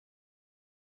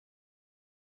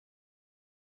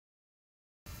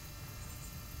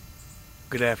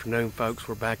Good afternoon, folks.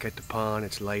 We're back at the pond.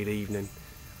 It's late evening.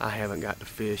 I haven't got to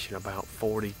fish in about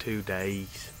 42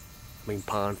 days. I mean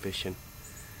pond fishing.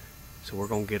 So we're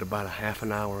gonna get about a half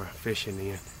an hour of fishing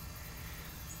in.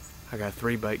 I got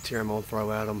 3 baits here I'm gonna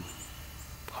throw at them.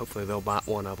 Hopefully they'll bite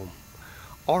one of them.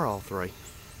 Or all 3.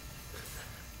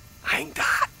 Hang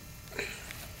tight.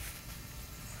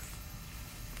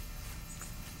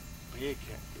 Big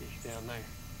catfish down there.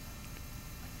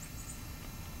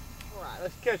 Alright,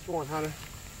 let's catch one, Hunter. I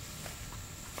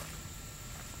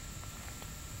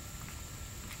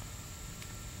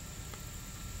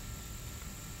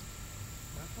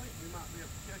think we might be able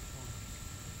to catch one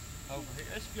over here.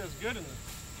 This feels good in the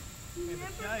shade.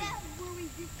 Remember that where we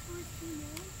just caught 2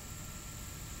 men?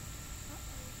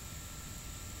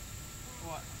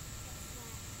 What?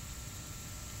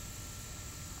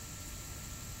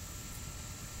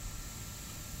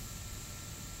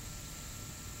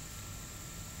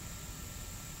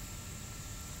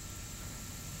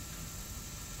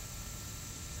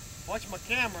 Watch my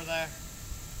camera there.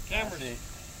 Cameras.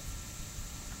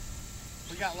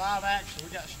 We got live action.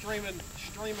 We got streaming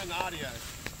audio.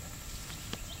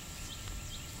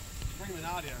 Streaming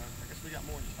audio. I guess we got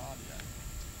more than just audio.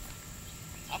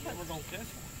 I think we're gonna catch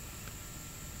one.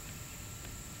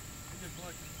 Good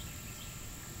look.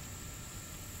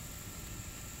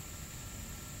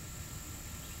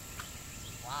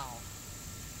 Wow.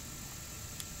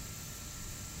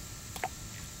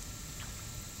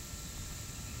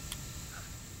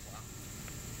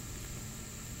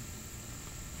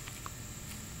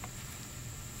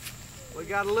 We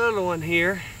got a little one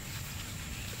here.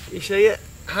 You see it?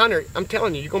 Hunter, I'm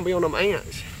telling you, you're going to be on them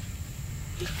ants.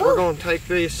 We're going to take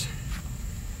this.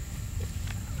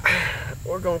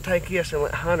 We're going to take this and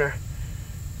let Hunter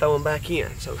throw him back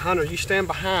in. So, Hunter, you stand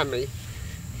behind me.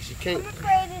 You can't. I'm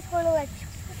afraid it's going to let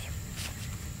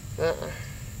you.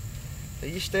 So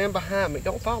you stand behind me.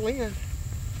 Don't fall in.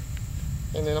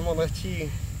 And then I'm going to let you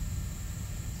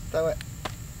throw it.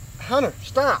 Hunter,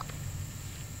 stop.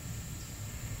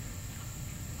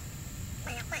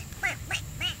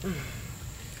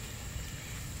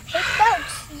 Hey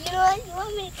folks, you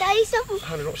want me to tell you something?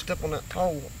 Hunter, don't step on that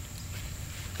pole.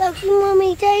 Folks, you want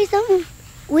me to tell you something?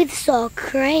 We saw a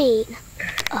crane.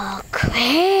 A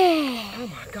crane. Oh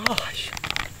my gosh.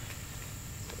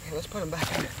 Okay, let's put him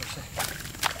back in there for a second.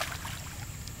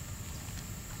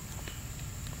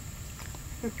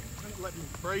 Let him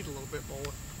breathe a little bit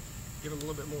more. Give him a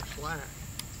little bit more slack.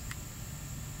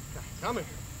 Okay, come here.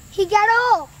 He got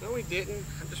off. No, he didn't.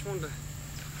 I just wanted to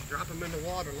drop him in the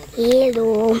water a little bit.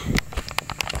 Hello.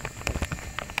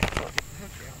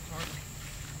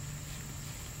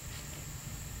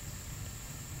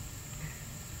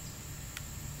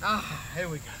 Ah, here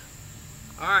we go.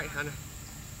 All right, Hunter.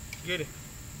 Get it.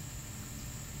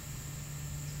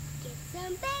 Get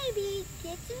some baby.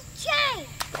 Get some change.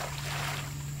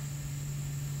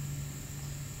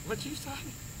 What you say?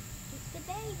 Get the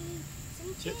baby.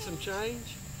 Some change. Get some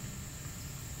change.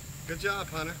 Good job,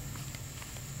 Hunter.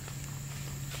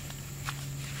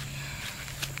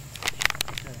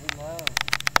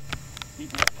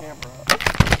 Keep that camera up.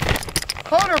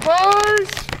 Hunter,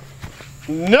 boys!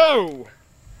 No!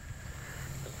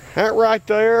 That right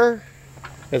there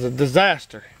is a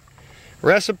disaster.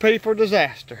 Recipe for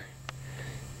disaster.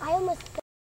 I almost